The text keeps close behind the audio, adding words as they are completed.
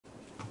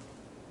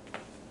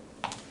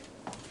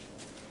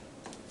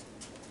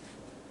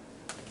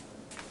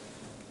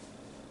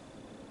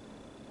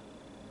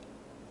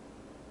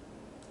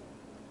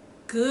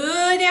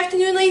Good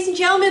afternoon, ladies and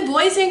gentlemen,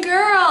 boys and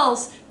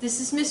girls. This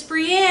is Miss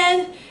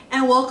Brianne,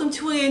 and welcome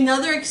to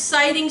another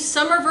exciting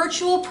summer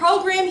virtual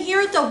program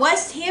here at the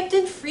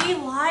Westhampton Free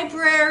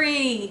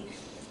Library.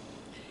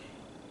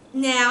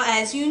 Now,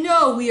 as you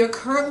know, we are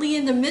currently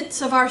in the midst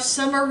of our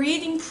summer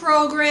reading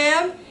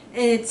program,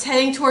 and it's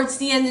heading towards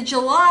the end of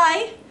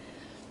July.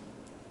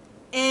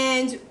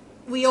 And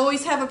we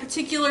always have a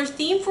particular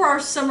theme for our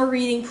summer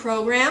reading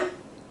program.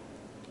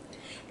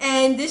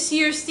 And this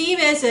year's theme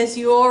is, as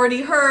you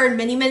already heard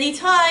many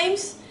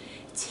times,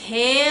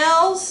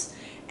 Tales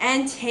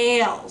and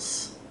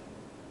Tales.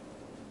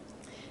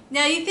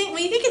 Now, when you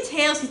think of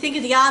tales, you think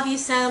of the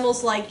obvious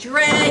animals like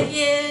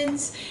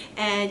dragons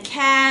and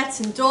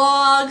cats and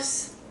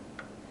dogs.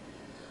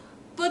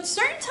 But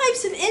certain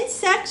types of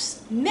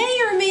insects may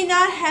or may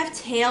not have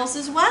tails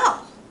as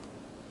well.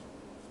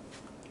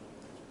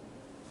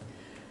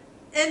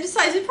 And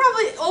besides, it'd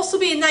probably also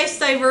be a nice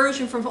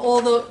diversion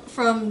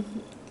from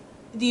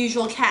the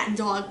usual cat and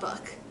dog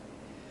book.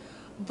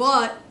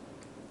 But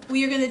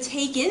we are going to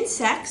take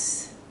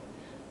insects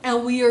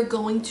and we are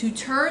going to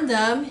turn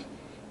them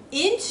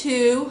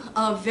into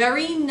a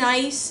very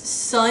nice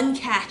sun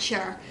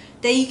catcher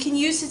that you can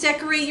use to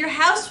decorate your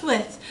house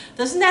with.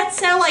 Doesn't that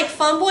sound like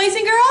fun, boys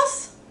and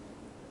girls?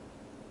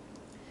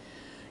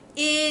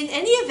 In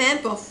any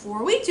event,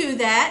 before we do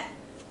that,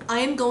 I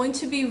am going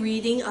to be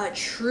reading a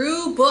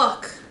true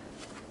book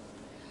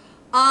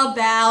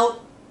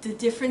about the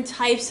different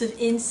types of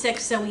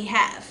insects that we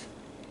have.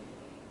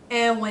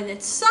 And when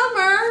it's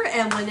summer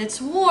and when it's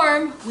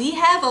warm, we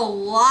have a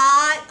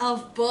lot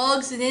of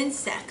bugs and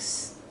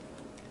insects.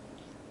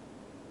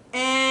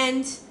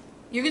 And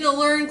you're going to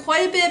learn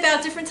quite a bit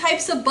about different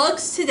types of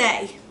bugs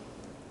today.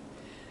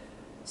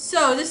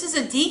 So this is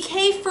a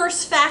DK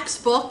First Facts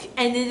book,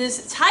 and it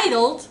is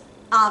titled,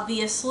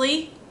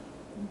 obviously,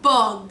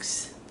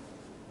 Bugs.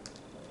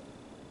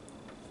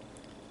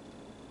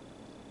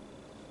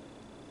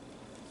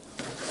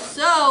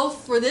 So,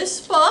 for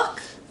this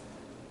book,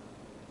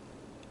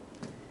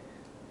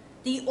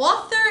 the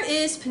author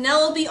is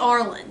Penelope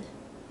Arlon,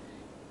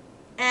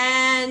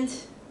 and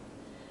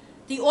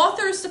the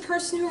author is the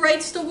person who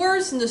writes the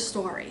words in the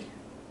story.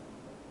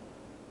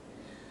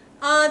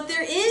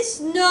 There is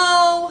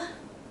no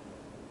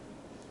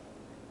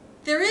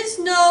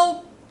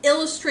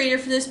illustrator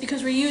for this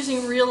because we're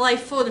using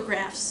real-life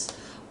photographs,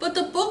 but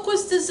the book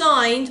was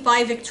designed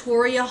by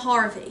Victoria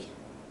Harvey.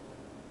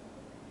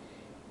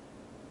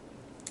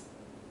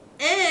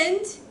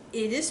 And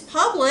it is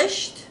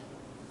published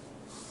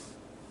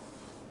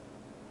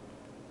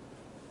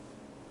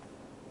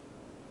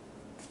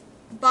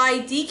by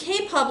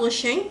DK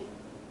Publishing,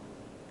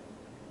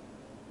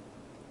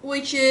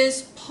 which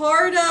is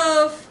part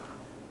of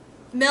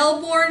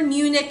Melbourne,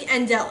 Munich,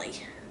 and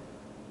Delhi.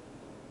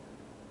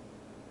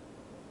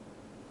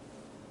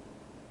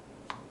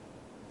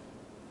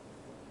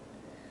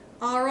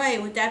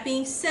 Alright, with that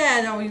being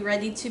said, are we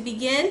ready to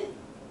begin?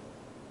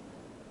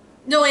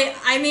 No, wait,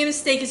 I made a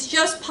mistake. It's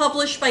just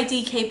published by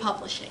DK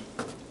Publishing.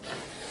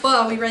 But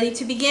are we ready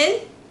to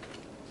begin?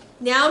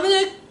 Now I'm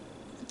going to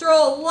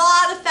throw a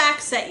lot of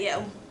facts at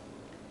you.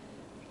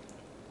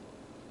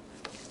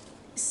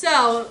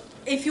 So,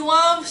 if you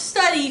want to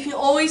study, you can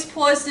always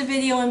pause the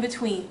video in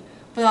between.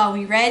 But are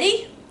we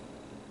ready?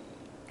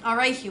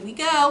 Alright, here we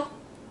go.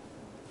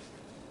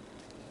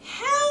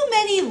 How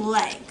many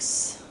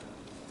legs?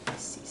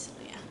 Let's see some,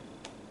 yeah.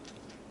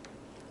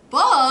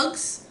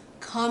 Bugs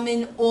come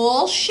in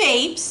all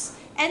shapes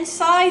and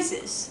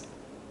sizes,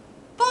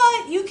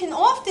 but you can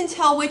often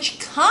tell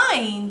which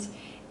kind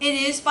it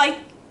is by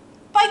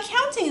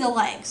counting the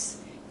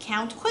legs.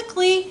 Count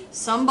quickly,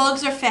 some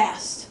bugs are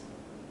fast.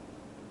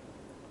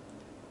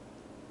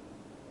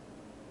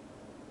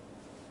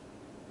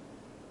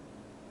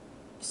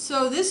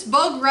 So this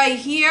bug right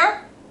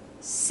here,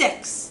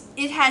 6.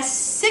 It has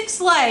 6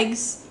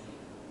 legs.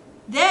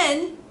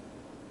 Then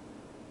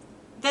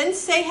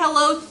say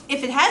hello.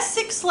 If it has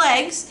 6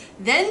 legs,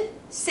 then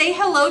say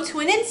hello to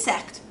an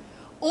insect.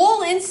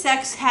 All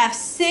insects have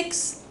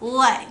 6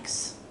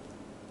 legs.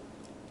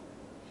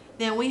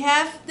 Then we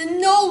have the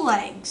no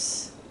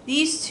legs.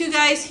 These two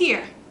guys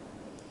here.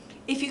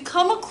 If you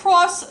come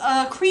across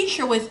a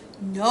creature with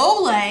no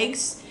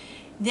legs,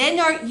 then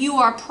you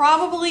are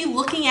probably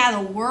looking at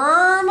a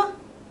worm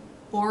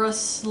or a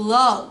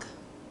slug.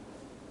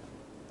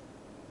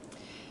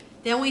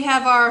 Then we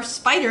have our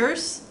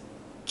spiders.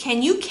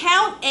 Can you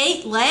count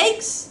 8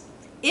 legs?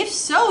 If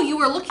so, you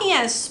are looking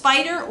at a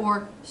spider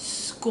or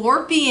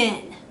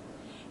scorpion.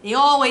 They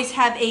always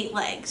have 8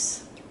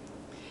 legs.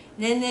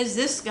 And then there's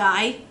this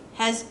guy,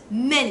 has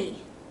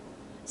many.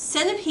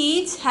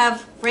 Centipedes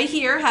right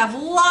here have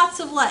lots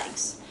of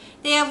legs.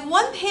 They have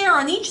 1 pair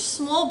on each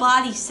small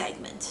body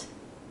segment.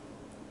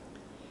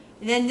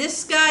 And then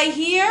this guy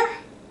here,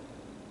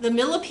 the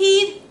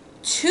millipede,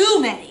 too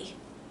many.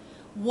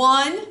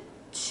 1,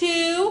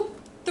 2,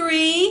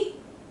 3,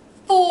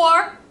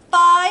 4,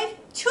 5,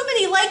 too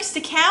many legs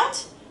to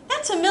count.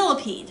 That's a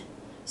millipede.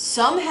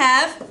 Some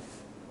have,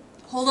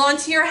 hold on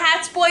to your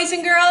hats, boys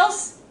and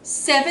girls,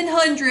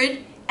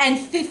 700 and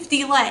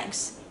 50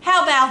 legs.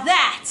 How about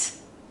that?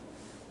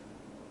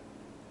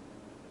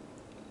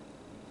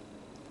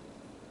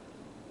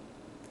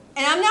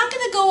 And I'm not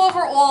going to go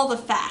over all the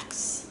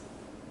facts.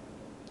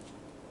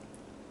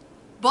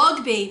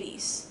 Bug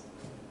babies.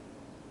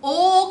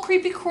 All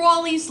creepy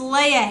crawlies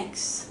lay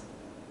eggs.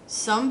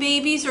 Some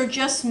babies are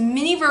just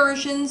mini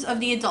versions of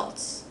the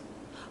adults.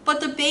 But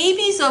the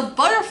babies of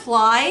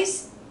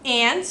butterflies,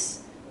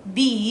 ants,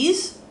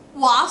 bees,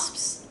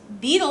 wasps,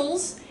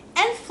 beetles,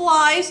 and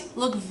flies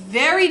look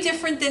very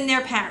different than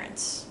their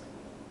parents.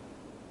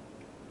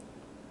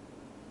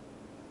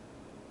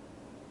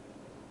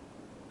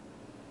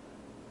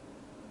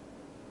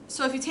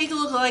 So if you take a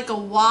look like a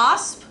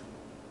wasp,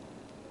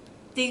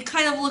 they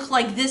kind of look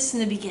like this in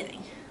the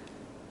beginning.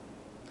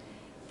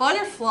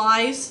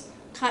 Butterflies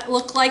kind of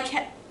look like,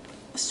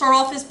 start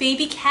off as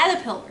baby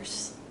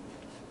caterpillars.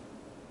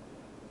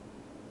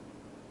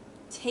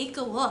 Take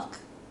a look.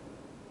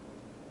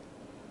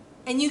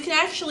 And you can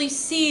actually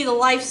see the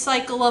life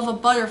cycle of a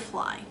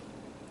butterfly.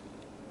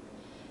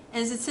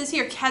 As it says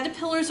here,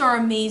 caterpillars are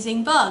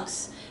amazing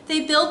bugs.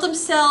 They build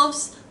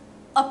themselves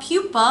a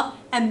pupa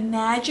and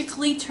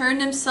magically turn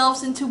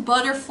themselves into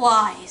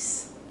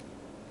butterflies.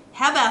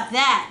 How about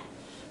that?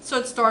 So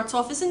it starts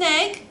off as an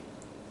egg,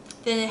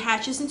 then it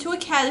hatches into a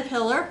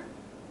caterpillar.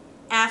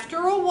 After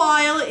a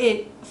while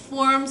it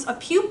forms a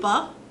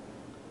pupa,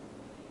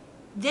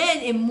 then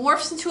it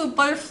morphs into a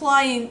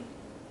butterfly and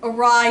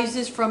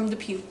arises from the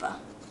pupa.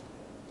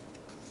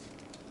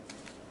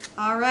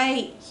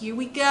 Alright, here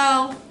we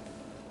go.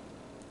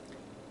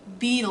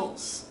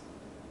 Beetles.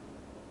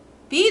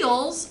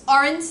 Beetles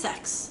are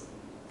insects.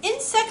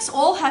 Insects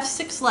all have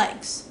 6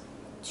 legs,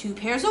 2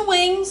 pairs of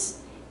wings,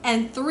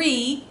 and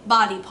 3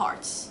 body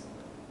parts.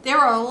 There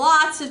are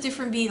lots of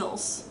different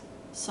beetles.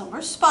 Some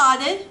are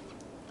spotted,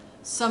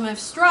 some have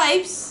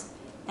stripes,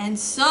 and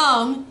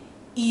some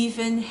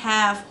even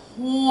have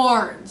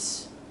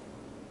horns.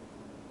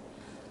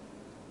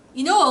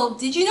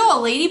 Did you know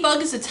a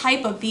ladybug is a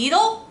type of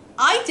beetle?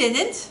 I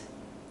didn't.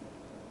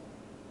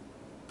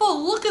 But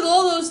look at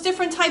all those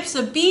different types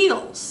of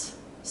beetles.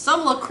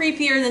 Some look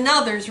creepier than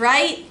others,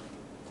 right?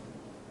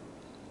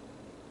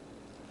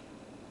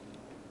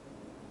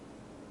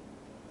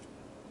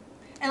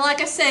 And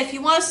like I said, if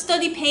you want to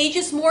study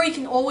pages more, you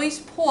can always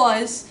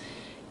pause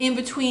in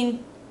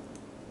between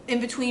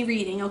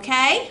reading,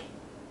 okay?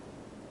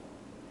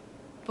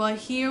 But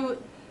here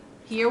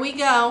we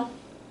go.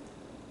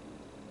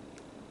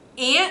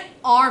 Ant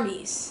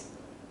armies.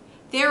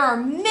 There are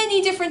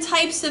many different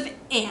types of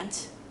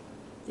ant.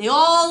 They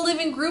all live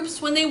in groups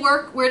where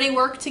they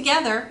work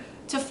together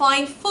to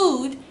find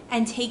food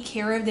and take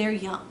care of their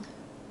young.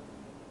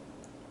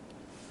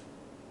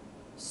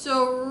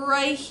 So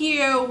right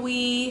here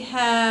we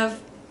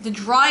have the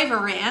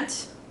driver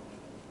ant.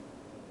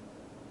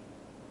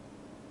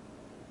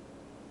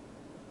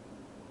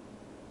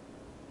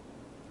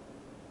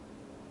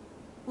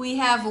 We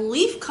have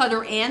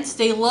leafcutter ants.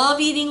 They love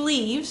eating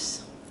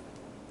leaves.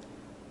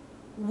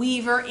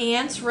 Weaver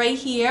ants right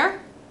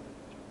here.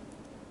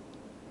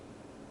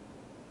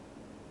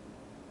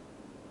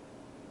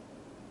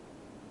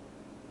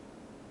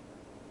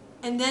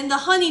 And then the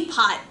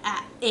honeypot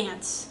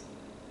ants,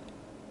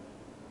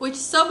 which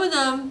some of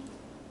them,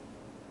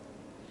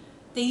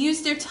 they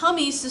use their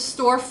tummies to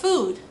store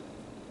food.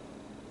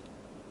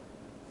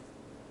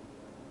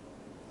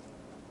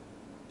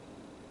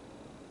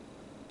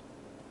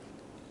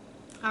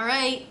 All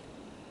right,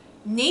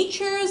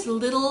 nature's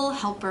little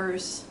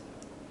helpers.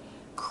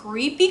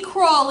 Creepy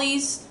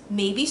crawlies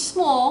may be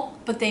small,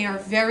 but they are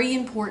very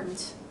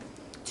important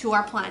to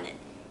our planet.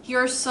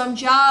 Here are some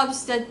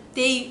jobs that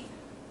they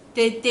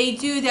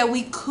do that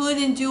we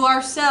couldn't do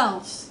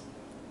ourselves.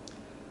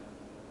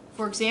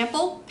 For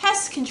example,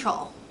 pest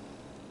control.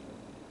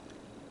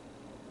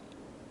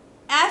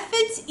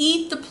 Aphids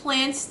eat the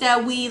plants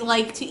that we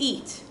like to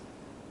eat.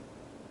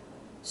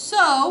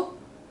 So,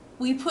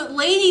 we put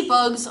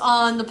ladybugs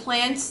on the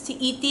plants to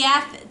eat the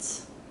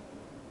aphids.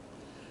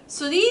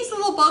 So these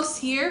little bugs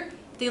here,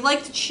 they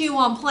like to chew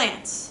on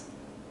plants.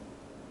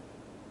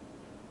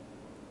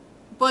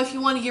 But if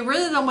you want to get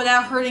rid of them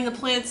without hurting the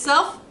plant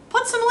itself,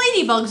 put some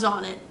ladybugs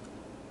on it.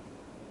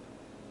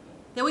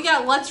 Then we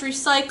got let's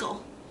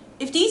recycle.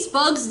 If these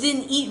bugs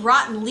didn't eat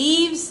rotten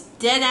leaves,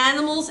 dead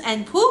animals,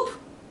 and poop,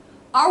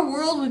 our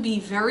world would be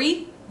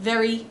very,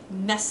 very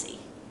messy.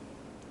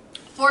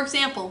 For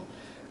example,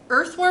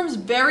 earthworms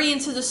bury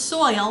into the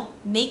soil,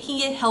 making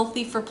it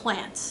healthy for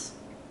plants.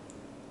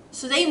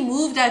 So they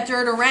move that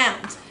dirt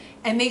around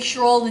and make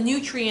sure all the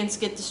nutrients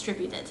get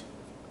distributed.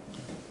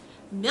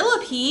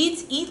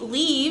 Millipedes eat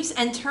leaves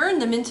and turn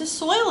them into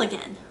soil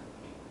again.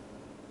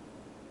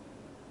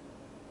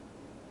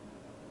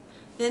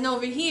 Then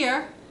over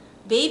here,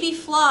 baby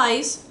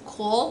flies,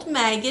 called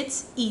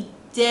maggots, eat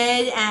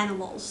dead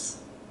animals.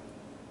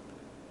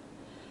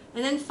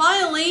 And then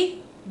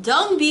finally,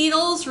 dung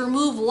beetles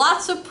remove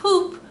lots of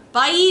poop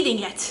by eating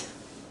it.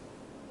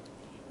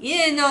 You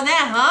didn't know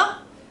that, huh?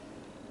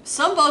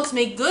 Some bugs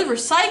make good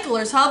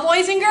recyclers, huh,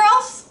 boys and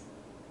girls?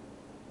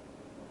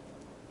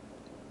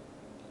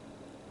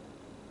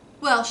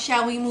 Well,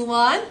 shall we move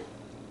on?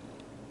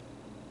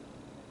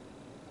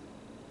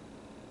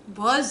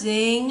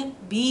 Buzzing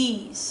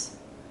bees.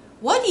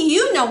 What do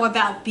you know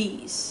about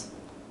bees?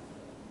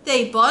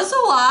 They buzz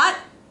a lot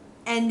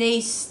and they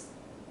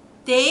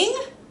sting,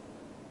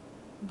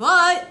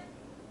 but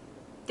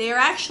they're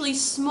actually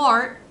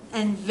smart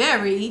and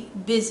very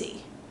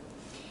busy.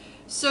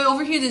 So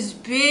over here, this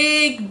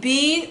big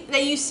bee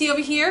that you see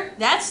over here,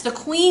 that's the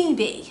queen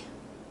bee.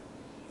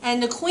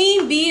 And the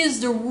queen bee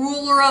is the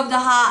ruler of the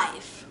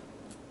hive.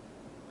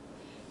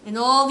 And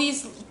all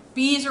these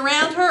bees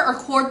around her are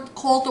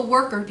called the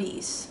worker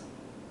bees.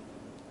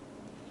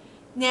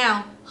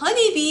 Now,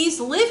 honeybees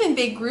live in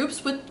big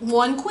groups with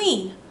one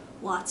queen,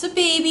 lots of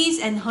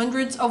babies, and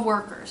hundreds of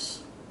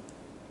workers.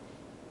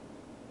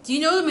 Do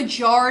you know the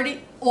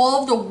majority,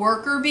 all of the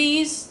worker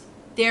bees,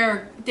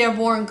 they're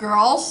born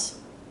girls?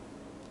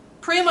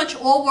 Pretty much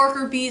all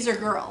worker bees are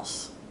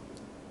girls.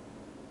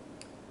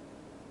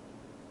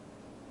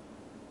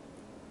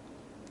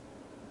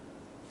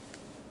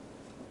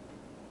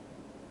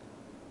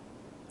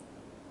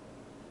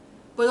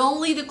 But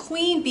only the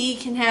queen bee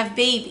can have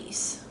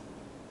babies.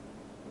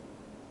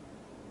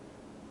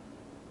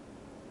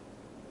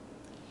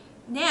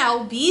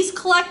 Now, bees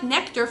collect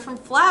nectar from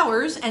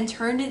flowers and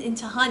turn it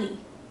into honey.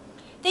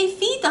 They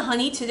feed the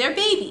honey to their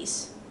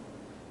babies.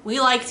 We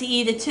like to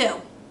eat it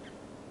too.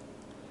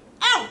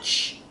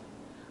 Ouch!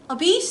 A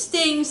bee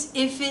stings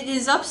if it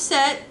is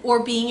upset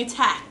or being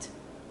attacked.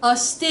 A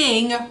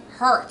sting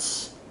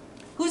hurts.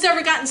 Who's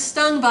ever gotten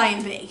stung by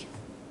a bee?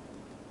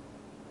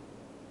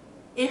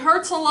 It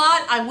hurts a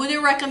lot. I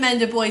wouldn't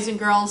recommend it, boys and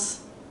girls.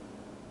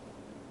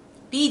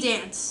 Bee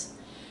dance.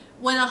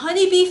 When a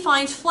honeybee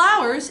finds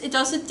flowers, it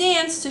does a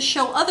dance to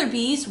show other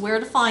bees where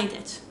to find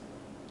it.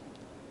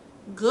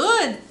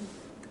 Good.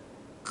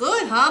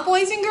 Good, huh,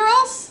 boys and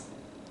girls?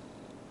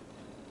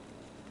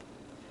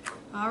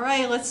 All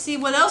right, let's see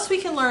what else we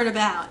can learn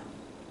about.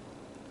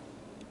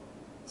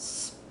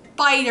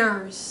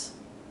 Spiders.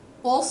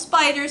 All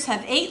spiders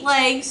have 8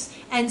 legs,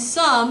 and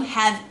some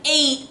have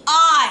 8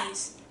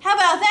 eyes. How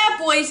about that,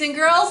 boys and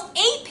girls?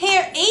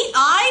 8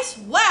 eyes?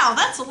 Wow,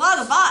 that's a lot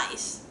of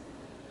eyes.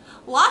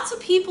 Lots of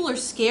people are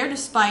scared of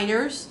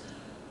spiders,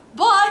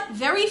 but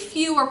very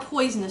few are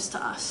poisonous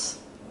to us.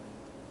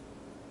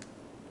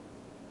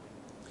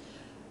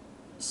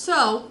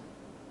 So,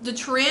 the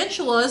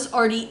tarantulas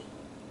are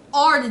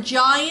the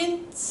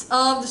giants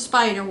of the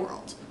spider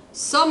world.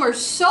 Some are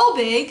so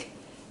big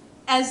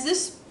as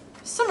this,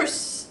 some are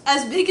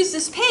as big as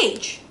this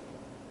page.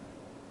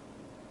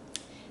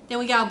 Then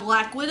we got a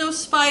black widow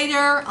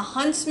spider, a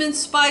huntsman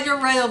spider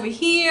right over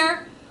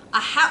here,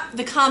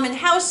 the common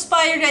house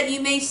spider that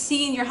you may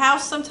see in your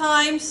house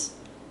sometimes.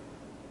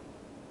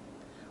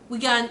 We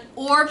got an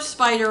orb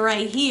spider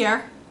right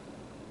here.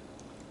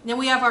 Then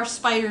we have our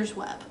spider's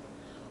web.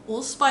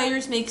 All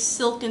spiders make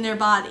silk in their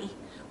body,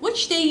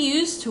 which they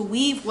use to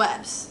weave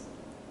webs.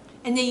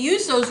 And they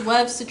use those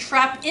webs to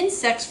trap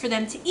insects for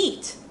them to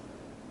eat.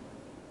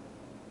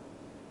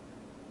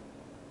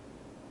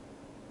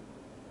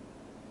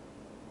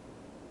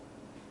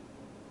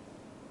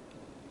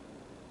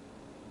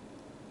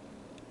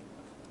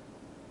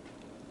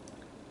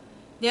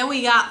 Then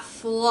we got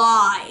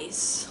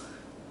flies.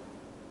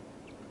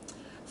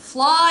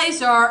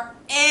 Flies are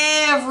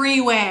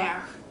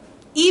everywhere,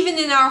 even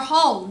in our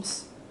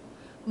homes.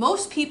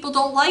 Most people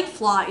don't like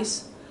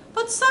flies,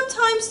 but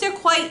sometimes they're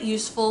quite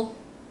useful.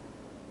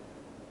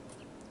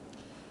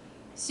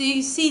 So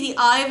you see the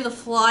eye of the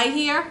fly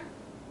here?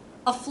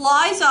 A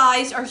fly's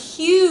eyes are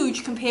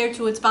huge compared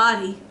to its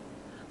body.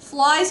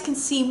 Flies can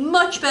see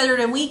much better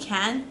than we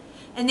can,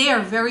 and they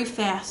are very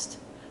fast.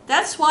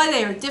 That's why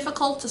they are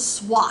difficult to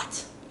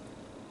swat.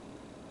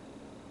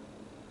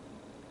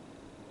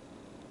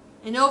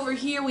 And over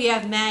here we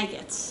have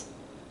maggots.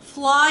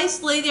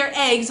 Flies lay their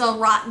eggs on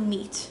rotten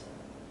meat.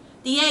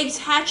 The eggs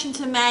hatch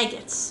into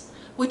maggots,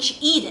 which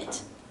eat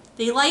it.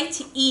 They like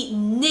to eat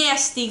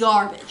nasty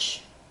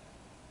garbage.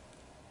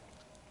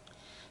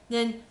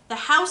 Then the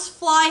house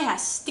fly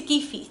has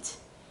sticky feet.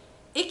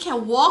 It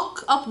can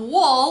walk up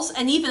walls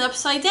and even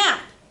upside down,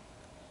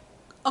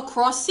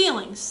 across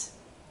ceilings.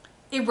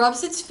 It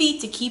rubs its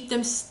feet to keep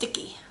them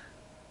sticky.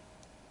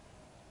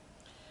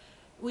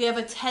 We have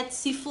a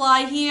tsetse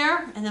fly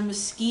here and a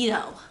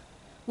mosquito.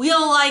 We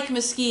don't like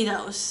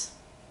mosquitoes.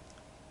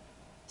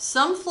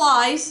 Some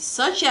flies,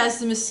 such as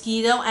the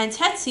mosquito and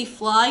tsetse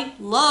fly,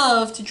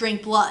 love to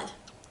drink blood.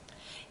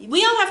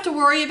 We don't have to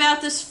worry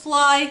about this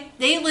fly.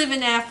 They live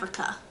in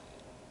Africa.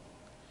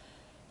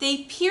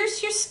 They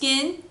pierce your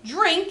skin,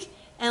 drink,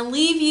 and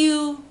leave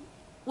you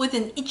with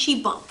an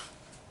itchy bump.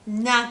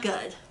 Not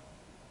good.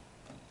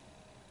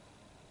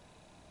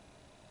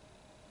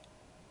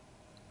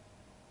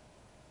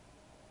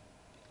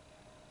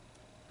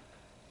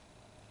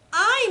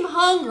 I'm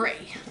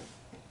hungry.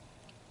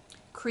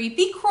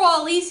 Creepy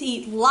crawlies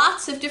eat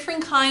lots of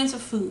different kinds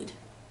of food.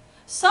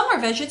 Some are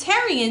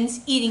vegetarians,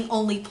 eating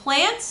only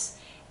plants,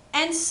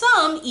 and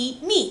some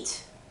eat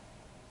meat.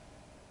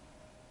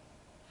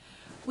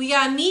 We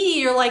got a meat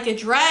eater like a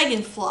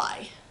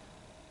dragonfly.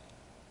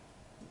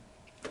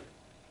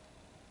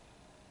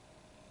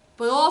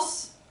 But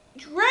also,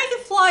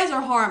 dragonflies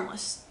are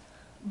harmless.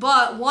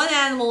 But one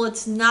animal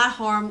that's not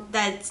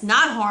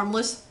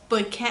harmless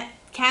but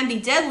can be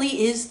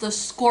deadly is the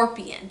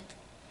scorpion.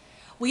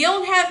 We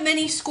don't have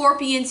many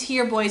scorpions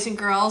here, boys and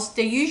girls.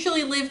 They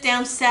usually live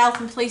down south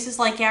in places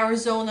like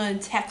Arizona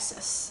and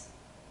Texas.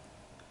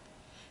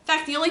 In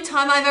fact, the only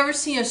time I've ever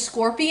seen a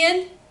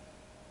scorpion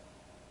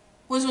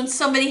was when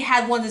somebody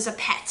had one as a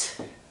pet.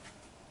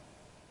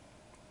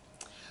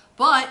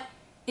 But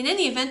in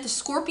any event, the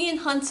scorpion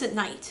hunts at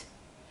night.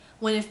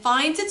 When it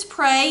finds its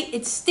prey,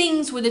 it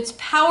stings with its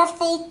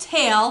powerful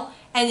tail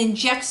and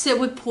injects it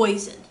with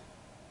poison.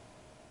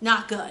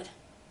 Not good.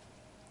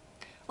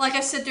 Like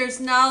I said,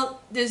 there's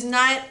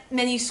not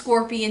many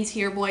scorpions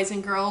here, boys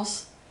and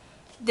girls.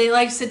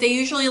 Like I said, they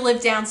usually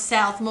live down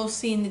south,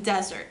 mostly in the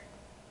desert.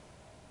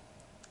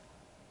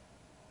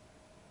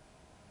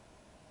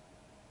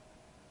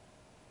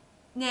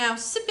 Now,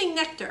 sipping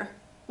nectar.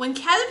 When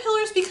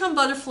caterpillars become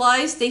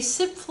butterflies, they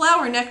sip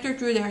flower nectar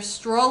through their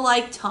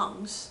straw-like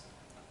tongues.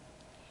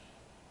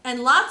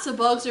 And lots of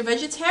bugs are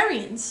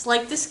vegetarians,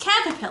 like this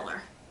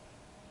caterpillar.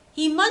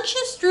 He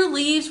munches through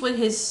leaves with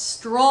his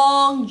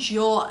strong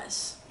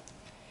jaws.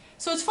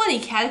 So it's funny,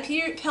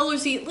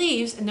 caterpillars eat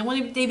leaves, and then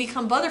when they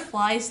become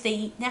butterflies, they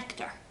eat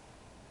nectar.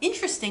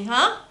 Interesting,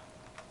 huh?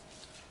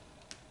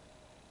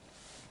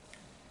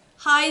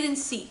 Hide and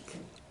seek.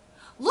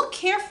 Look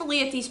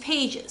carefully at these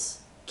pages.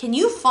 Can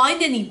you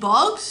find any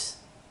bugs?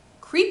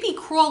 Creepy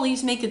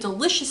crawlies make a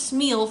delicious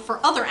meal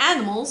for other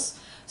animals,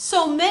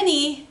 so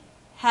many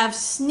have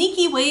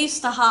sneaky ways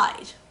to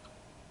hide.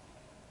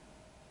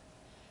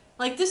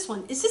 Like this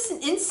one. Is this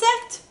an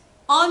insect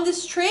on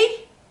this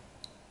tree?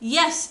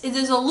 Yes, it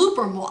is a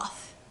looper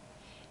moth.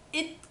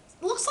 It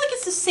looks like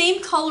it's the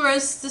same color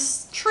as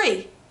this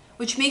tree,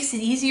 which makes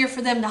it easier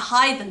for them to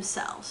hide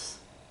themselves.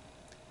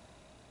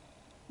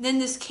 Then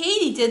this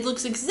katydid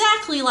looks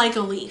exactly like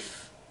a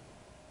leaf.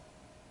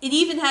 It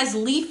even has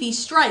leafy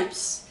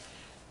stripes.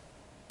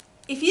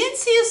 If you didn't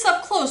see this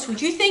up close,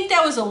 would you think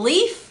that was a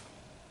leaf?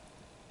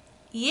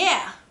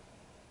 Yeah.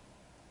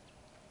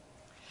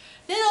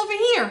 Then over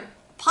here,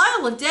 a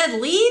pile of dead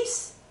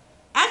leaves.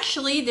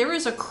 Actually, there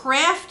is a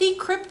crafty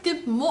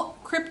cryptic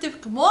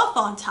moth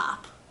on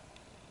top.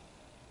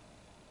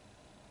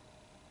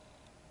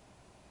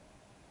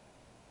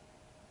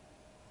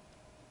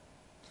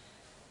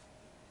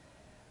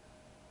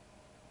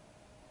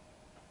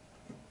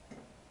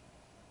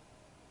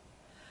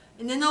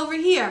 And then over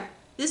here,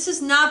 this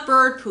is not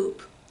bird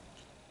poop.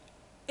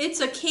 It's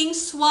a king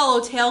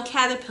swallowtail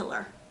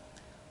caterpillar.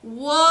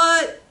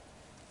 What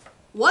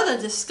a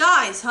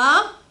disguise,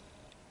 huh?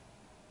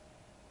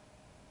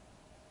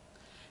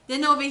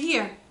 Then over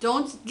here,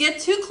 don't get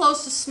too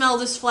close to smell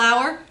this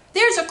flower.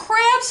 There's a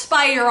crab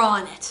spider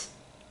on it.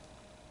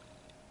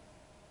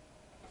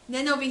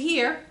 Then over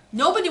here,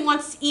 nobody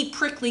wants to eat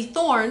prickly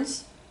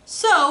thorns,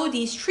 so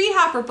these tree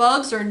hopper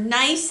bugs are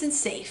nice and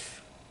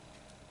safe.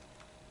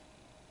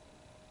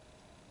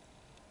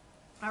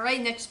 All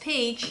right, next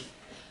page.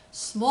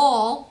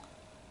 Small,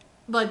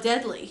 but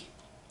deadly.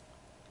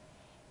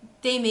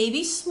 They may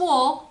be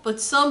small,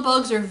 but some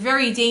bugs are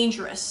very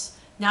dangerous.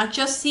 Not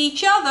just to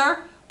each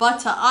other, but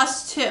to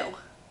us too.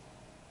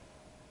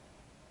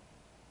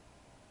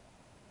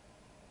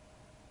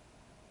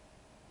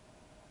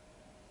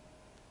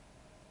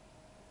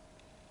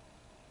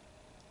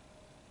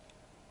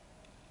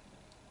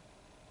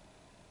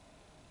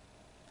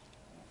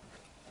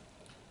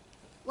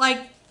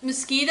 Like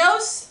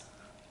mosquitoes.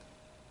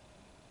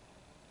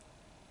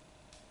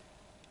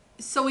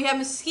 So we have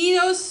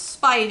mosquitoes,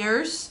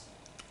 spiders,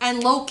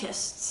 and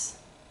locusts.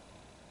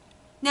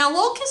 Now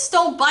locusts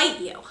don't bite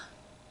you.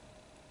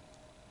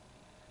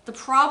 The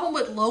problem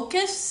with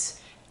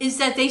locusts is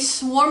that they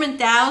swarm in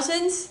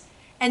thousands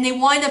and they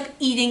wind up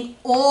eating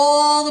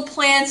all the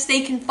plants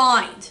they can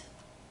find.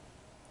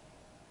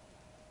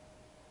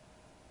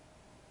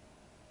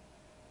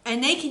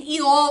 And they can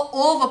eat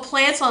all the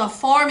plants on a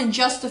farm in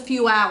just a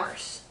few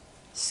hours.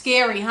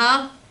 Scary,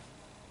 huh?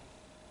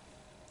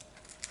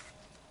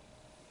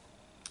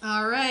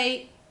 All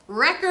right,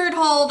 record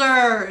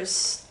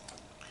holders.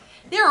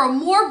 There are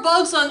more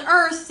bugs on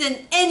Earth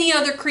than any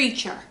other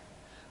creature.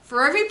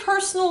 For every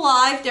person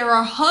alive, there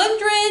are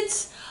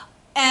hundreds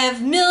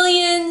of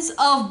millions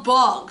of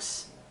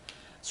bugs.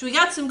 So we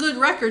got some good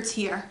records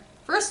here.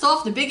 First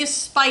off, the biggest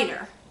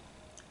spider.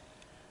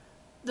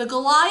 The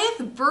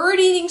Goliath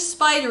bird-eating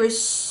spider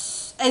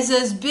is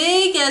as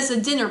big as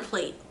a dinner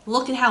plate.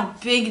 Look at how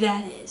big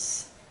that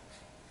is.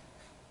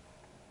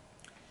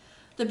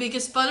 The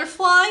biggest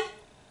butterfly.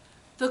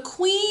 The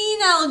Queen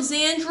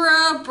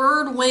Alexandra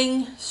bird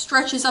wing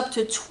stretches up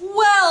to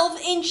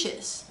 12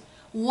 inches,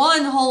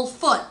 1 whole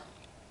foot.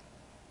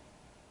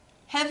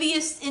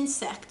 Heaviest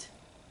insect.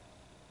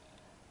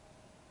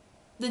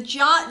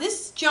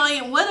 This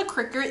giant weather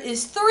cricket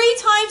is 3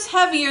 times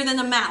heavier than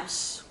a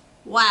mouse.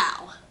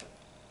 Wow.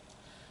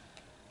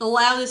 The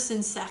loudest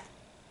insect.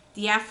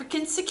 The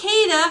African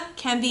cicada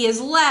can be as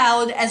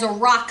loud as a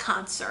rock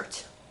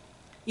concert.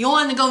 You don't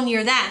want to go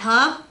near that,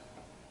 huh?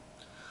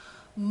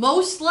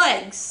 Most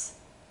legs.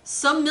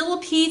 Some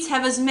millipedes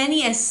have as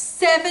many as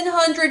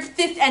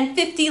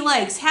 750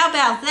 legs. How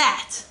about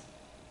that?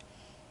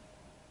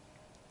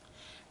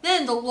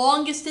 Then the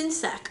longest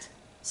insect.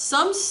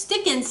 Some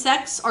stick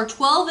insects are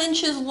 12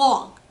 inches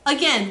long.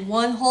 Again,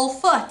 1 whole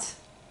foot.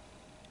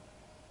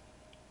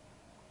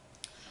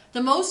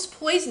 The most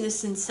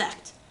poisonous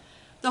insect.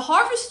 The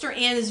harvester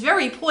ant is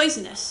very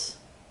poisonous.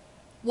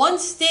 1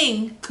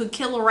 sting could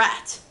kill a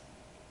rat.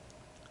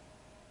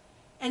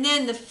 And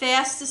then the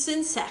fastest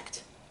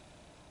insect.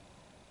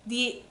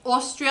 The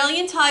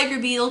Australian tiger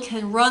beetle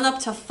can run up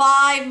to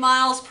 5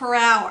 miles per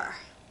hour.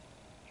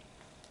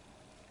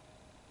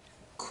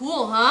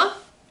 Cool, huh?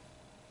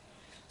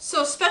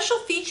 So special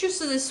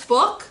features of this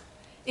book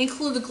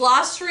include a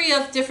glossary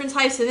of different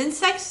types of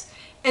insects,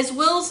 as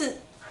well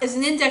as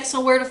an index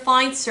on where to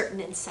find certain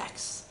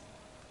insects.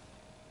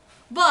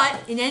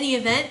 But in any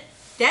event,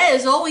 that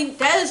is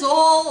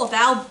all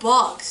about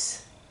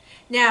bugs.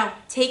 Now,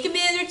 take a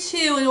minute or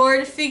two in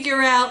order to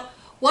figure out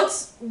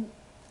what's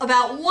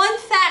about one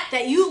fact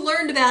that you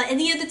learned about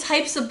any of the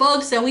types of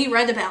bugs that we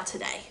read about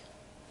today.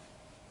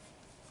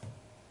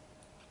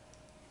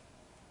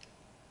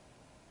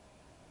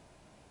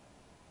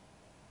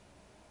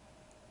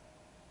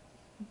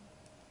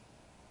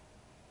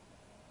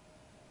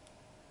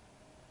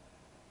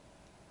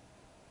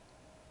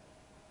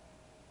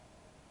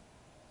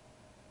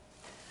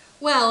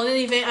 Well, in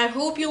any event, I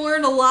hope you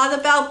learned a lot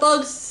about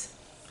bugs.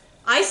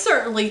 I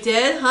certainly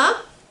did,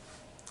 huh?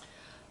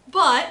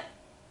 But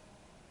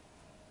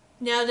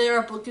now that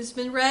our book has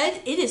been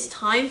read, it is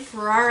time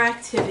for our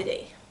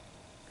activity.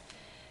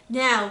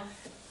 Now,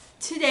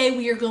 today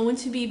we are going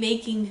to be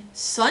making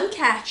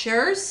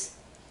Suncatchers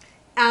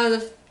out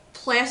of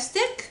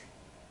plastic,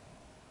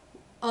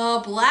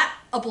 a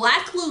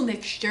black glue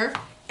mixture,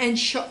 and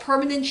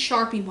permanent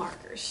Sharpie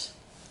markers.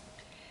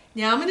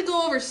 Now I'm going to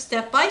go over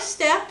step by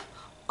step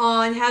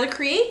on how to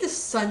create this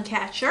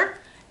Suncatcher,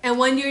 and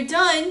when you're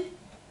done,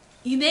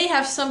 you may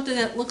have something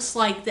that looks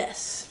like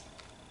this.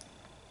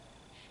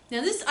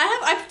 Now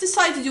I've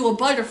decided to do a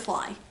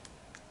butterfly,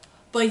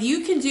 but you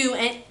can do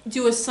a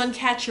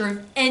Suncatcher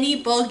of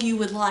any bug you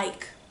would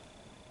like.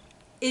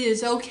 It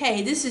is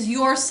okay. This is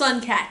your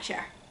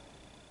Suncatcher.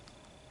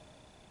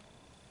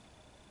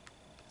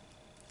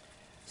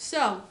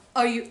 So,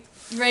 are you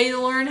ready to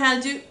learn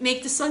how to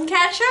make the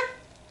Suncatcher?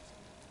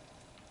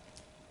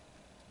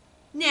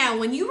 Now,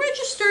 when you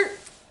register,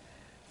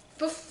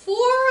 before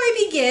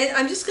I begin,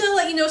 I'm just going to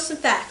let you know some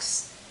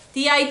facts.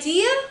 The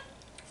idea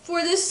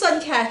for this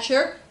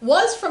Suncatcher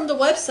was from the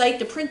website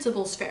The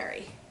Printables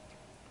Fairy.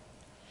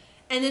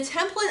 And the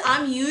template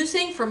I'm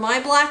using for my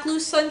black glue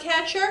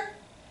Suncatcher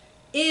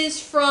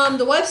is from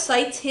the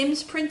website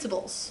Tim's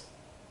Printables.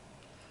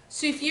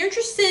 So if you're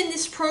interested in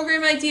this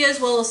program idea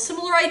as well as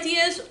similar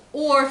ideas,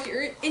 or if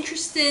you're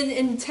interested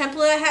in the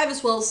template I have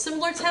as well as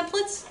similar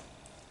templates,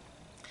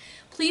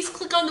 please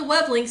click on the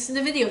web links in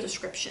the video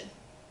description.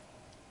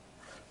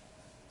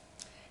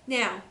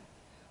 Now,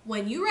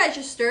 when you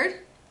registered,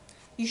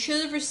 you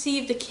should have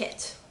received a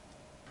kit.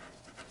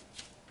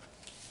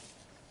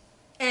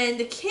 And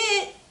the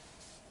kit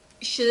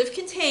should have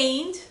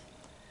contained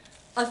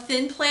a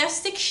thin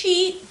plastic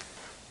sheet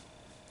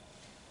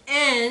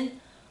and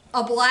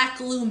a black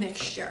glue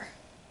mixture.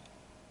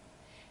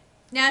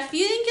 Now, if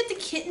you didn't get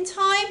the kit in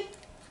time,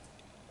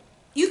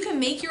 you can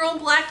make your own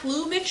black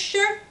glue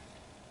mixture.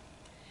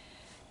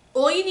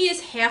 All you need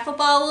is half a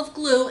bottle of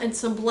glue and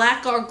some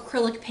black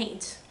acrylic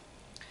paint.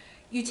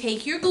 You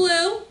take your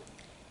glue,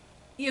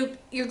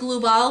 your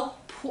glue bottle,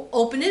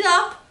 open it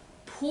up,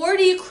 pour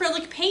the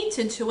acrylic paint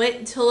into it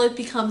until it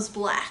becomes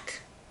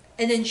black,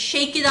 and then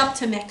shake it up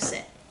to mix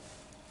it.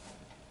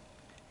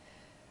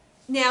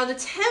 Now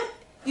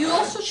you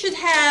also should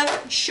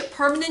have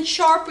permanent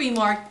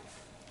Sharpie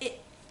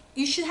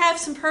you should have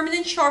some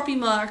permanent Sharpie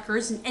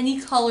markers in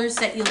any colors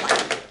that you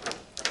like.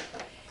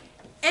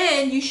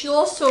 And you should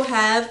also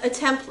have a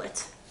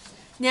template.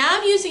 Now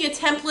I'm using a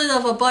template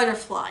of a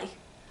butterfly,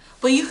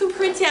 but you can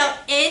print out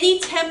any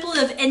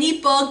template of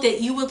any bug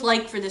that you would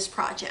like for this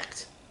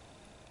project.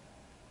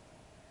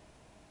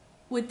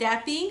 With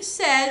that being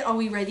said, are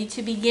we ready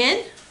to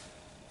begin?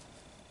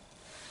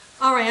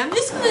 Alright, I'm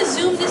just going to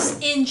zoom this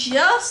in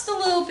just a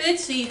little bit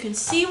so you can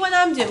see what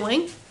I'm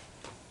doing.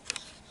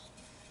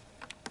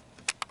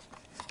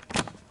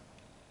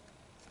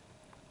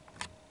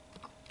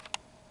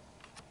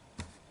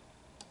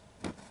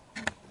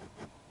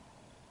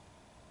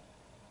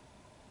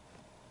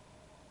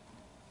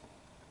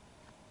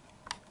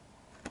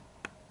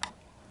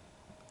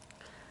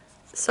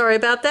 Sorry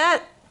about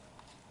that.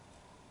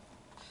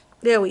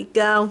 There we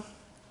go.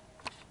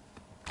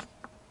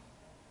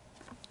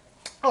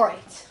 All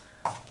right.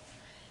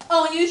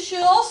 Oh, and you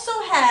should also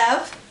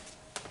have,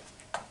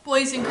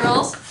 boys and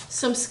girls,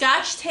 some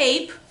Scotch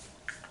tape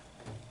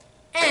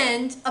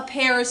and a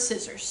pair of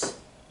scissors.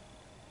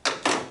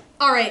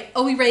 All right,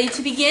 are we ready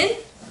to begin?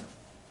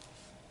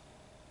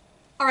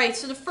 All right,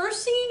 so the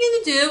first thing you're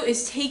going to do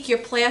is take your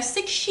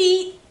plastic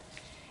sheet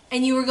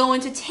and you are going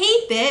to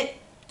tape it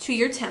to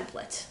your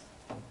template.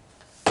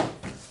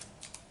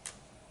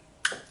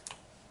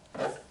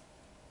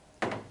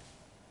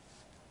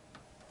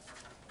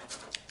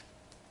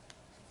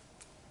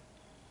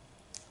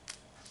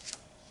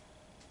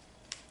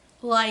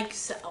 like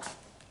so.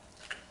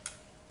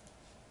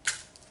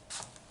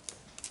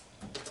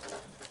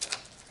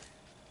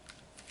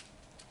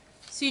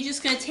 So you're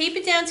just going to tape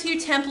it down to your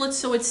template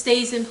so it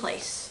stays in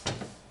place.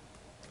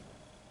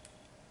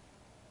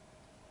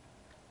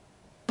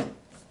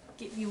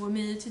 Give you a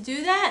minute to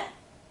do that.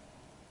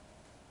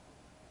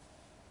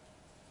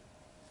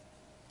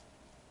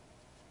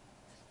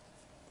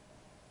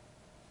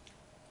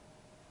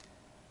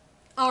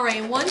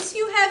 Alright, once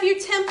you have your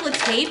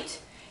template taped,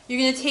 you're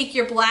going to take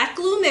your black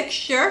glue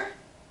mixture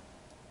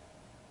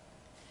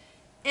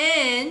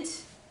and,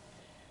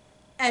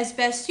 as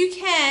best you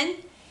can,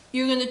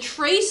 you're going to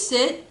trace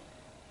it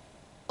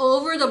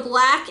over the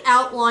black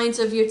outlines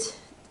of your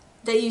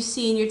that you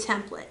see in your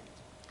template.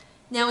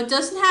 Now, it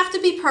doesn't have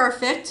to be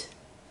perfect.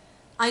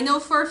 I know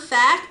for a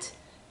fact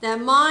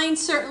that mine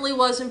certainly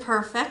wasn't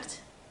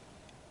perfect.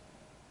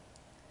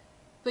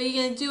 What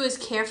you're going to do as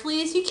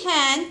carefully as you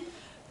can,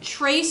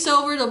 trace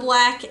over the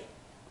black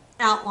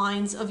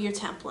outlines of your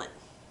template.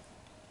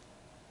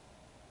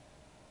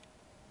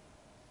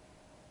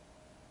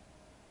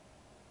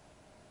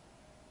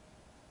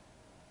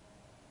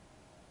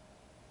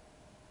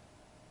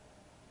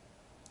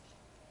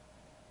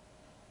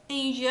 And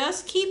you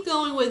just keep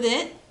going with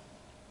it.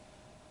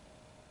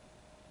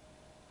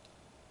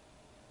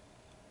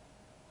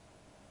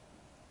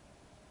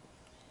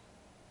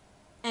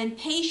 And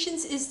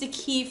patience is the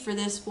key for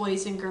this,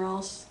 boys and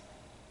girls.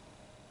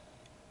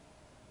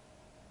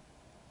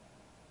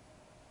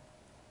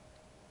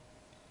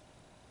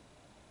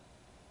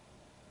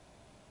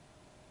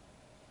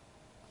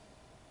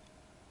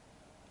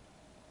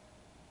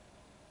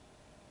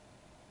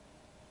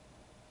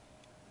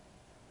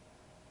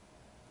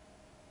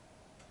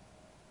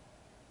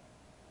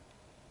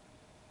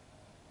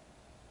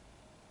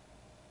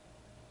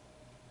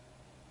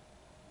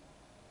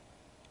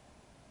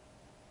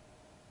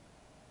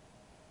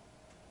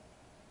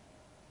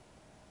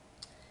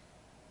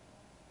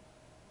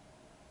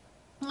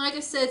 Like I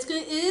said, it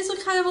is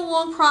a kind of a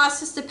long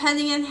process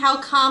depending on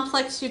how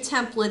complex your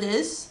template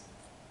is.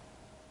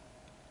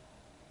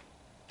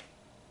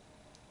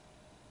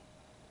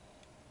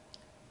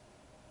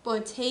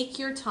 But take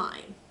your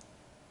time.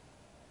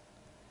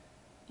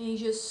 And you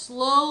just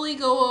slowly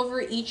go over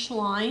each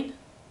line.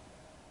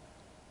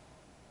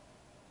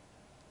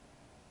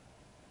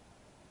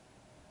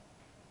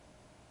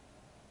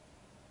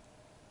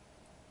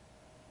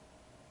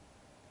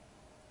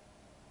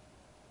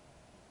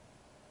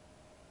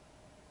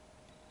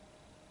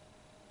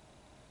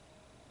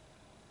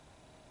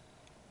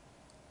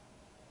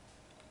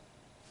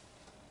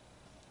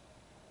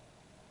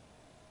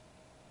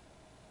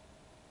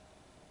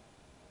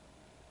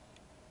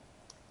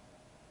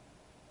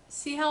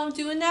 See how I'm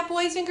doing that,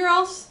 boys and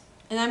girls?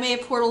 And I may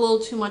have poured a little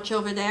too much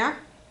over there.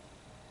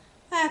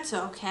 That's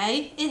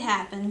okay. It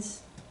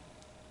happens.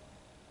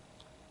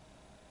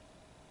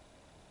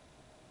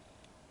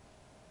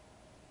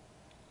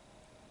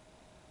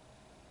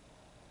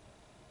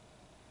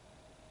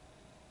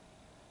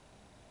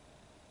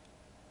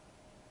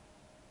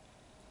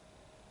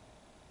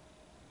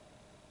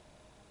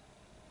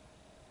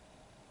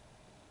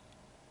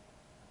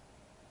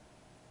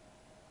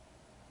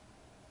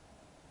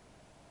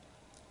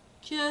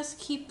 Just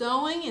keep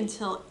going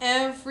until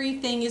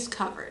everything is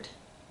covered.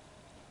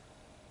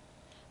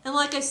 And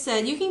like I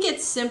said, you can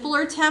get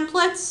simpler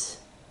templates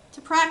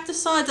to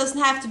practice on. It doesn't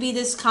have to be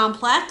this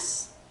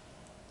complex.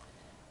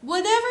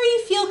 Whatever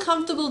you feel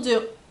comfortable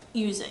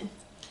using.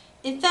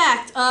 In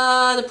fact,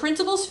 the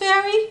Printables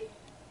Fairy,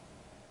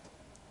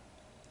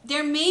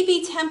 there may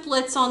be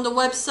templates on the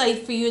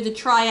website for you to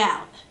try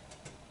out.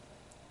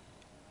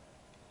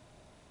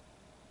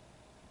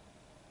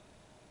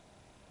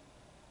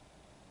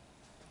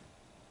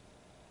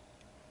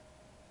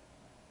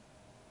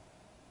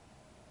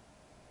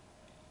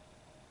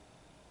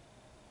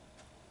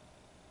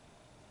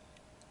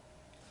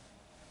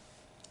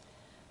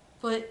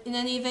 But in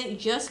any event, you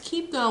just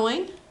keep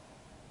going.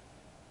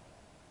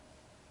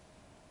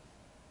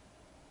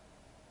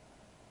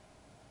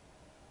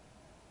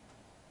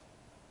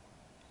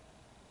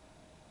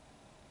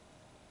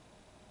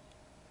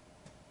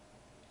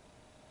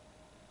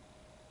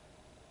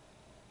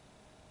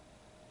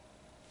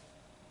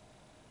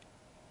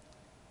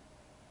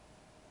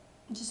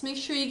 Just make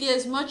sure you get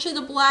as much of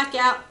the black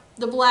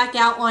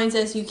outlines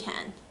as you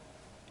can.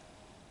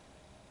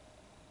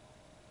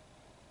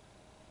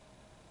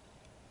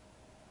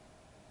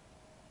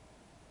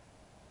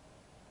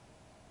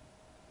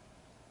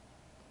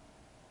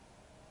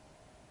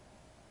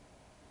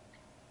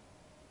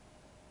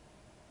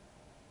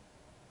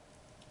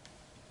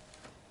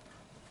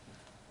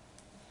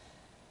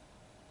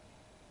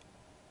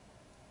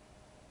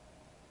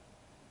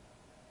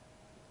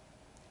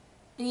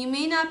 And you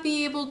may not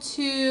be able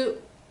to,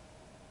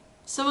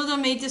 some of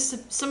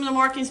the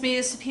markings may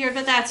disappear,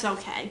 but that's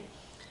okay.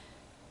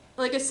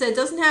 Like I said, it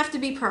doesn't have to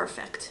be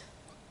perfect.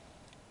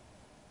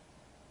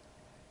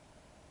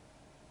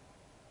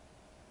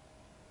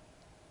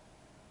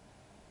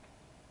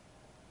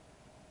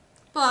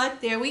 But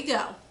there we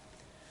go.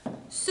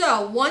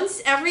 So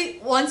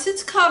once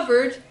it's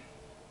covered,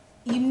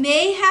 you're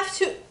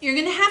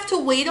gonna have to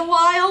wait a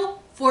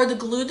while for the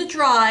glue to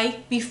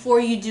dry before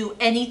you do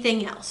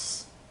anything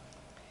else.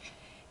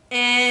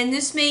 And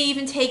this may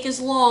even take as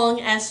long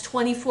as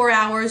 24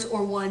 hours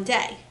or 1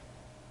 day,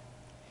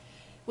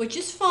 which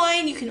is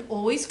fine. You can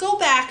always go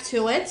back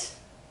to it.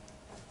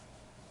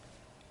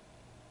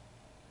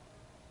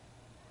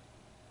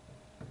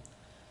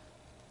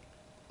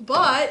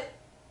 But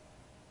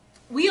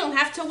we don't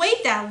have to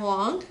wait that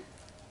long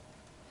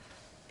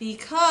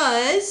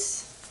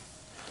because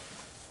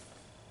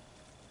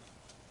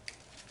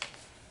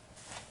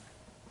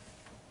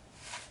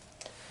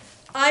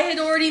I had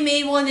already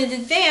made one in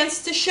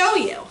advance to show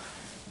you.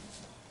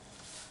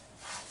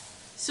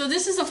 So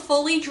this is a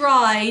fully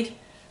dried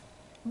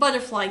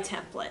butterfly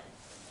template.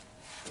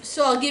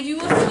 So I'll give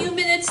you a few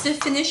minutes to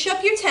finish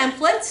up your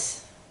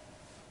templates.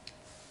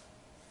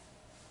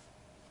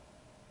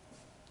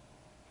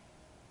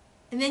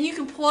 And then you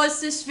can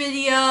pause this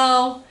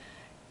video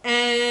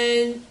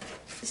and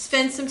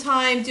spend some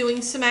time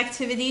doing some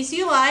activities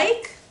you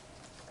like.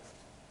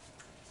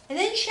 And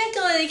then check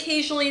on it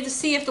occasionally to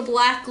see if the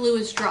black glue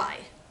is dry.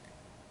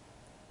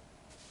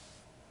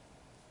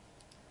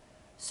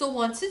 So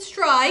once it's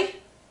dry,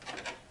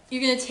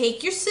 you're going to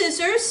take your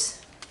scissors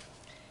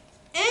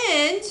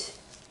and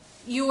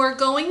you are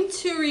going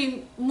to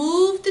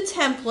remove the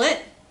template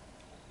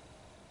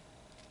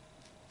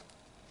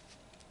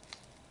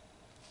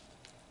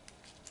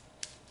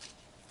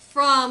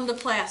from the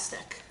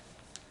plastic,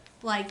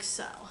 like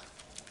so.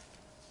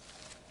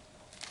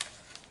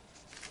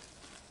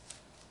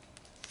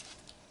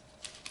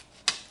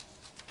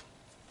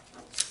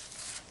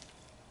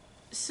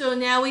 So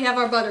now we have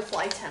our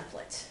butterfly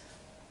template.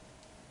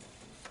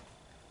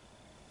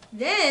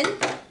 Then,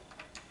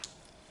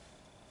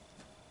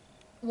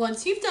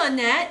 once you've done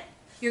that,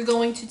 you're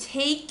going to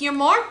take your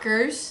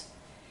markers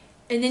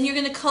and then you're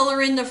going to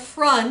color in the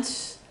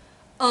front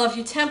of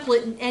your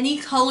template in any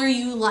color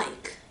you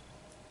like.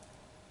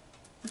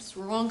 It's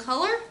the wrong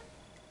color.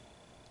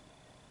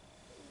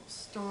 We'll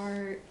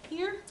start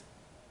here.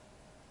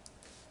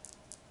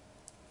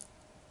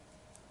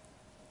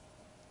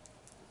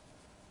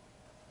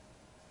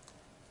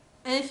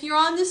 And if you're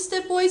on this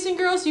step, boys and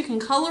girls, you can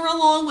color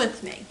along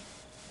with me.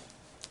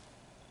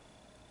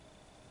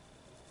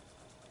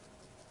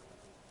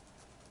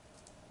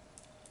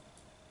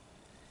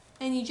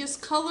 And you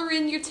just color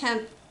in your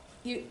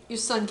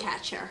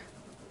Suncatcher.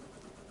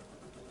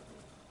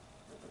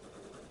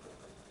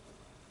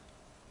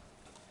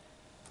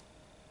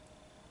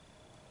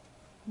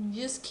 And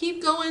just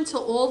keep going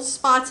until all the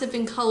spots have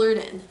been colored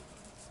in.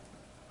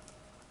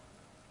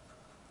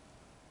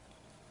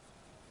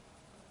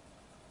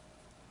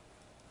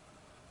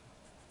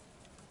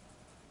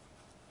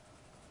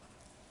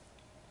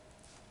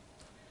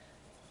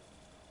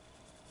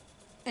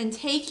 And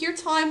take your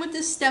time with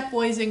this step,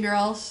 boys and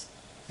girls.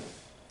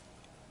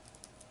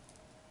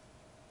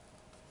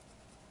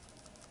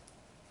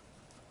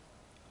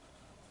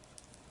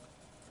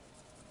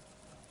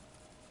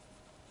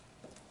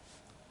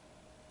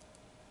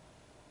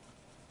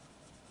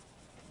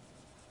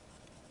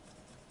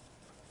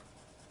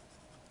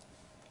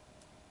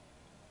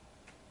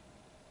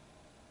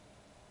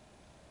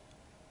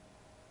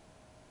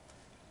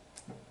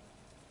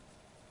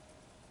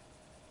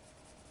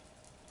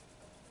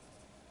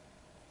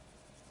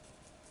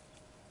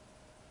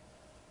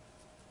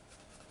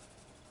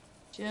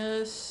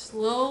 Just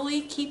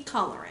slowly keep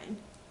coloring.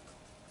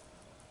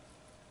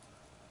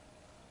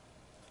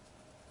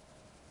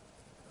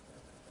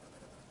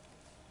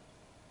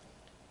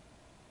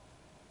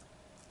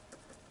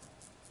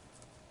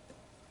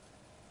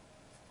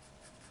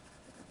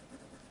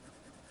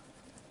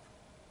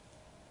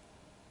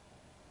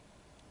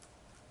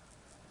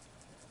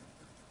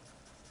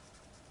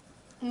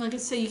 And like I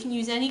said, you can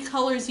use any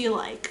colors you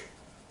like.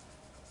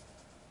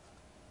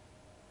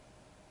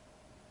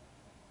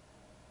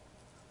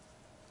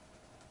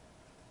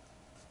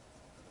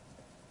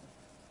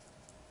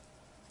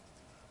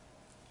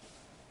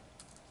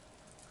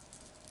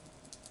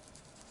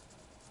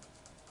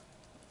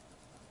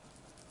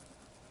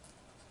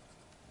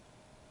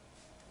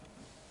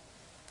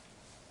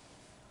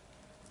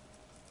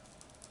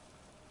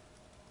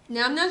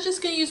 Now I'm not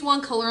just going to use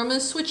one color, I'm going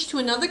to switch to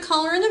another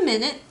color in a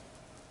minute.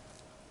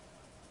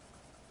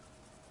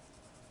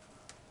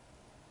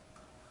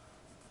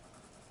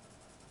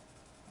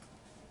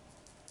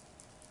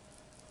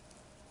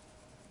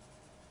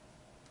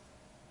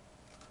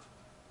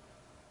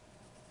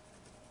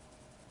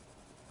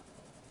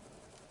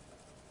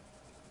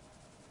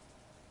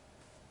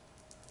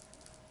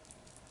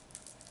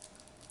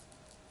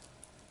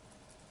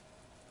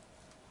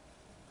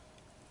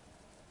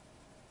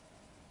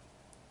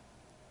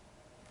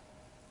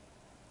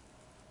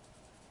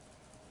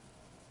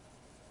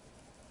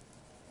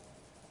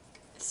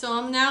 So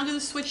I'm now going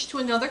to switch to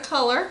another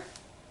color.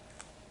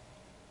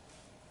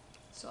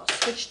 So I'll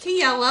switch to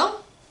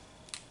yellow.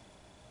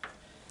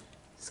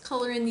 Let's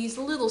color in these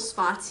little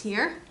spots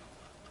here.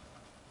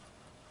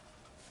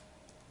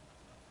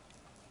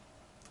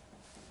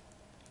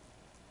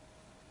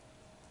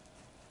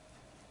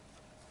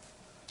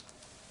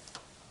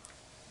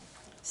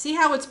 See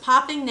how it's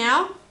popping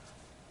now?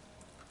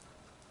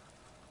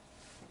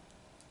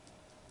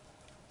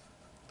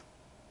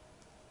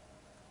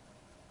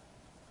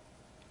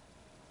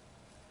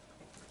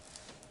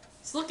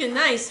 It's looking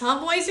nice, huh,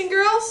 boys and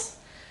girls?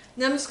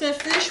 And I'm just going to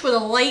finish with a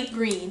light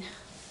green.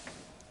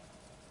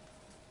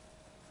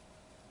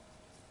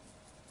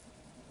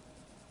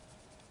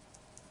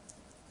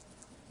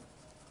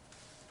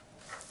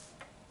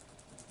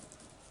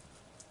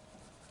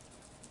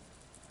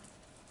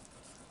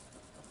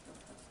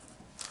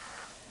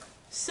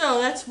 So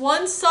that's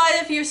one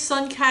side of your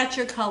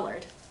Suncatcher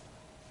colored.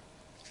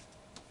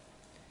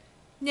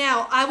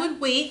 Now I would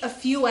wait a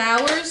few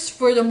hours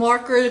for the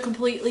marker to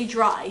completely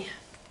dry.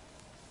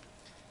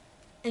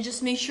 And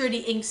just make sure the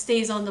ink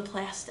stays on the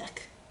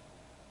plastic.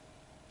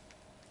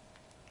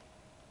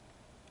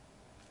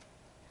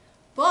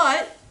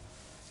 But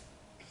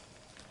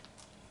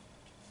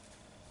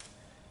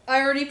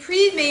I already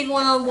pre-made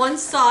one on one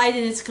side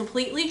and it's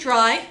completely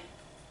dry.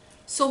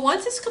 So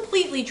once it's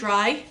completely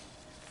dry,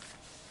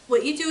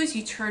 what you do is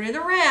you turn it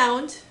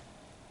around.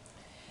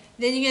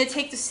 Then you're going to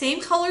take the same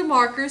colored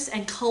markers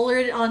and color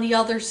it on the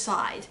other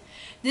side.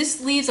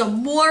 This leaves a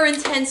more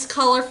intense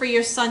color for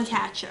your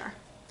Suncatcher.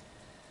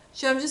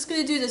 So I'm just going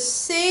to do the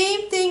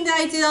same thing that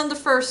I did on the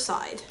first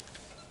side.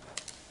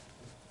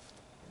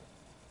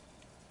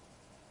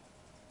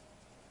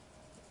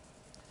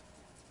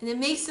 And it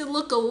makes it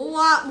look a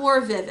lot more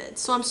vivid.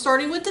 So I'm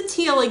starting with the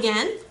teal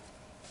again.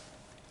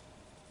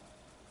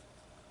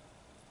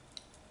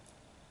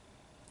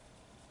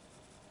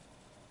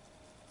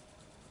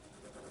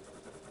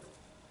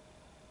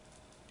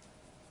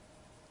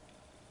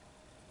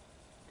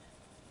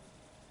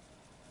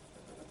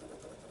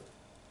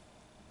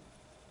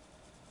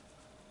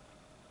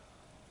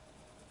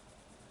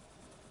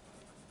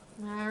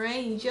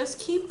 Alright, you just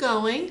keep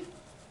going.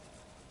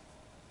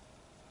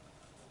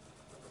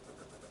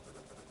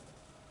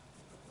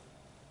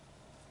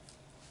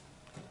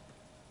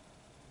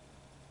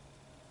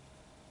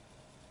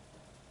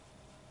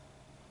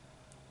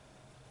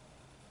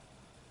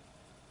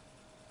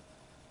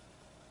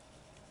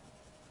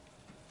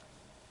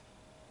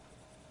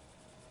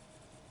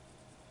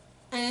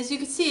 And as you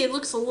can see, it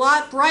looks a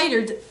lot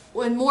brighter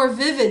and more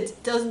vivid,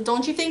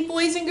 don't you think,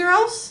 boys and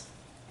girls?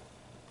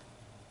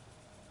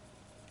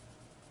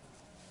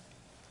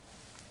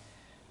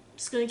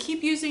 Just going to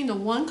keep using the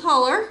one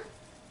color.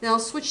 Then I'll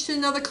switch to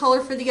another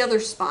color for the other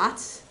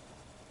spots.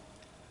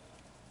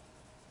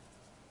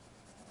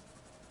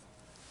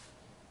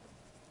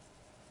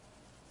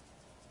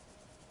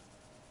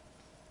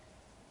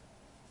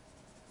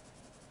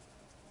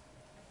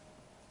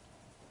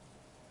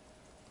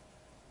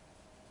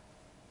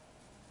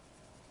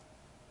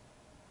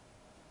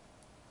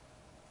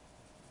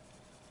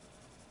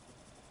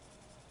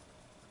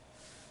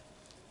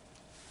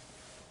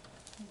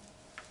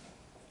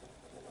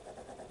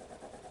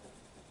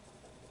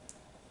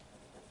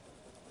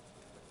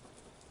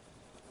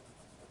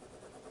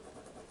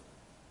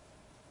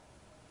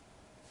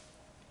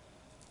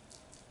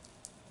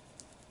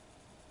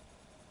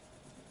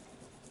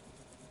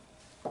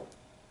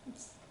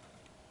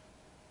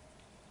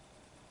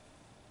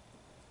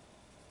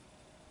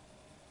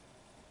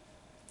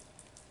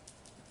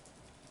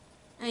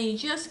 And you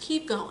just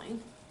keep going.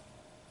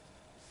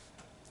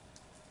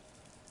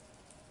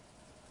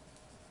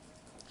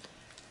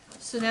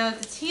 So now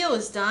that the teal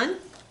is done,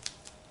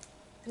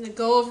 I'm going to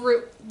go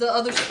over the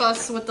other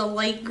spots with the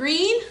light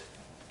green.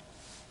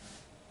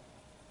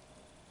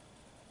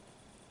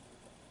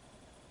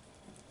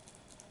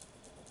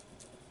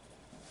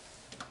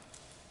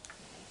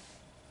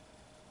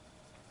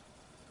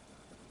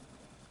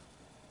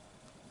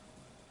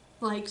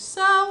 Like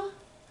so.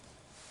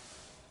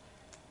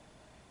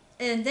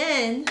 And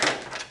then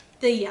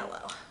the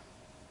yellow.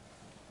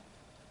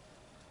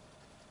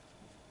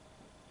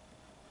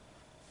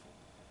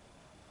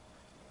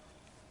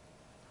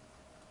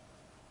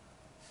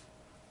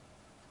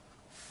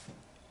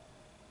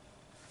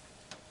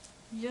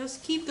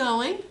 Just keep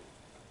going.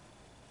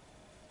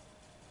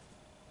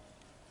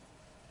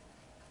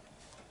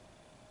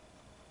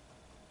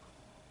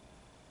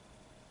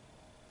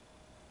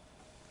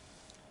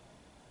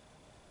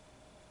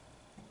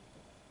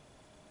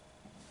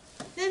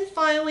 Then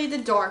finally the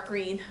dark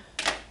green.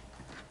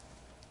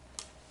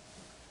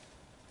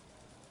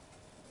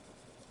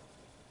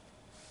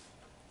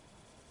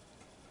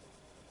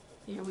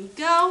 There we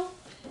go.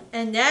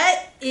 And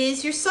that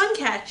is your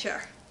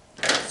Suncatcher.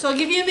 So I'll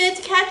give you a minute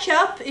to catch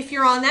up if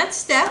you're on that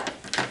step.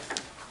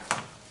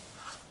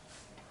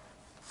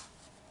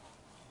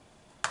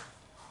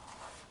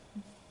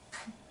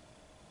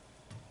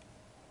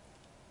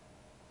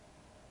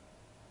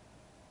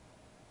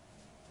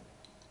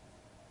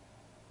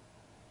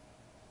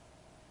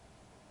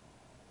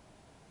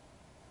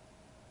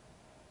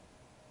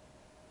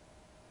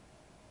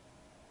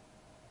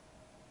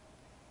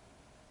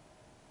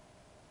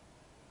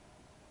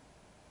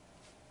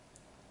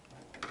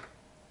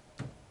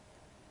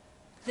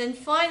 Then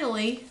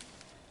finally,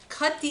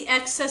 cut the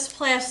excess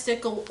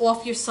plastic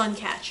off your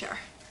Suncatcher.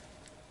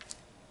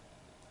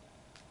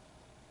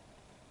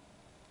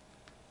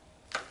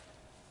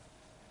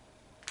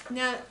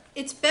 Now,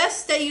 it's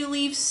best that you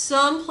leave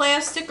some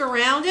plastic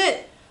around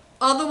it,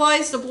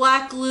 otherwise the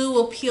black glue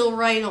will peel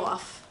right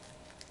off.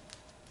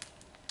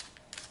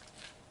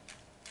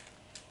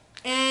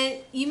 And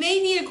you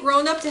may need a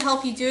grown-up to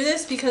help you do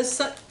this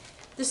because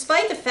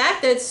despite the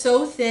fact that it's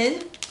so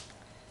thin,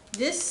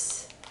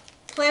 this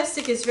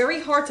plastic is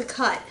very hard to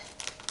cut.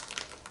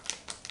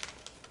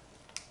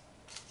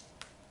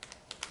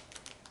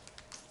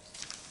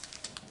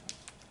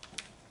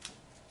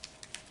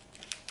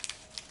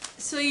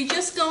 So you're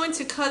just going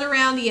to cut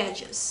around the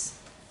edges.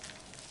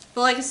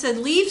 But like I said,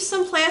 leave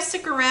some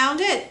plastic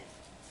around it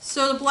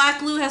so the black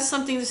glue has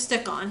something to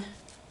stick on.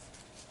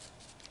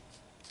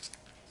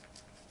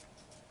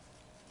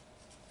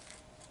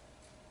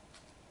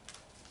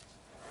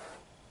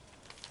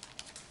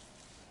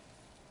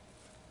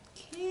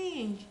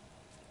 Okay,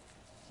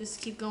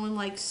 just keep going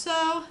like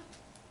so.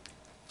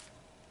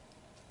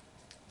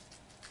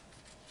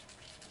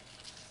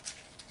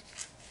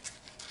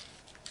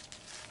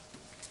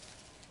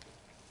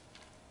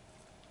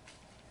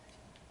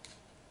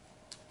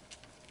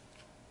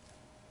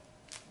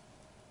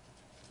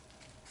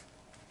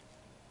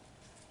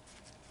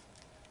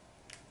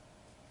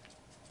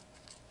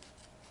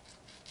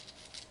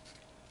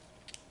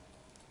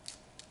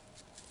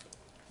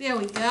 There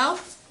we go.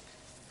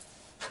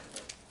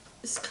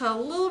 Just cut a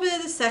little bit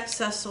of this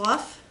excess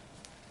off.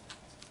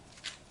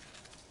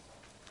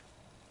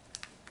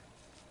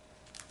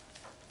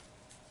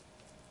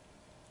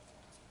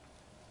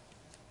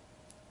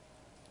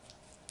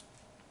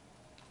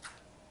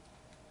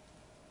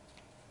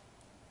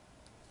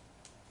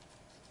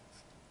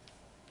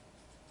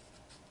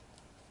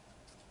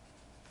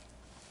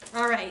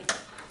 All right,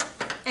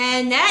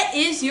 and that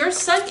is your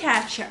sun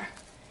catcher.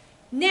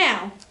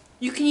 Now,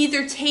 you can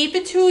either tape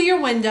it to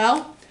your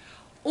window,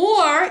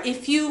 or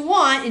if you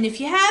want, and if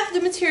you have the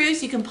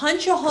materials, you can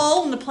punch a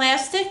hole in the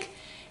plastic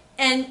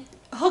and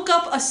hook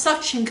up a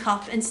suction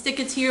cup and stick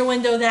it to your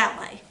window that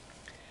way.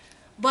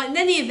 But in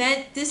any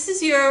event, this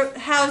is your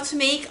how to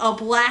make a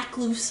black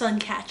glue sun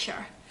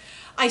catcher.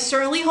 I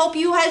certainly hope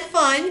you had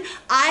fun.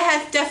 I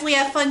have definitely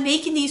had fun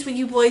making these with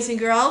you boys and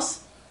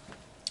girls.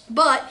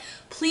 But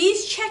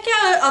please check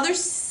out other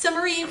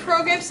summer reading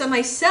programs that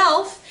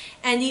myself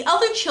and the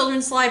other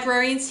children's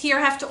librarians here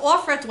have to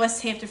offer at the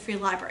Westhampton Free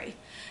Library.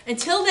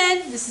 Until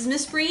then, this is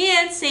Miss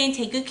Brianne saying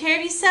take good care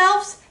of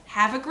yourselves,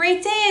 have a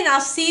great day, and I'll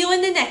see you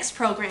in the next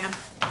program.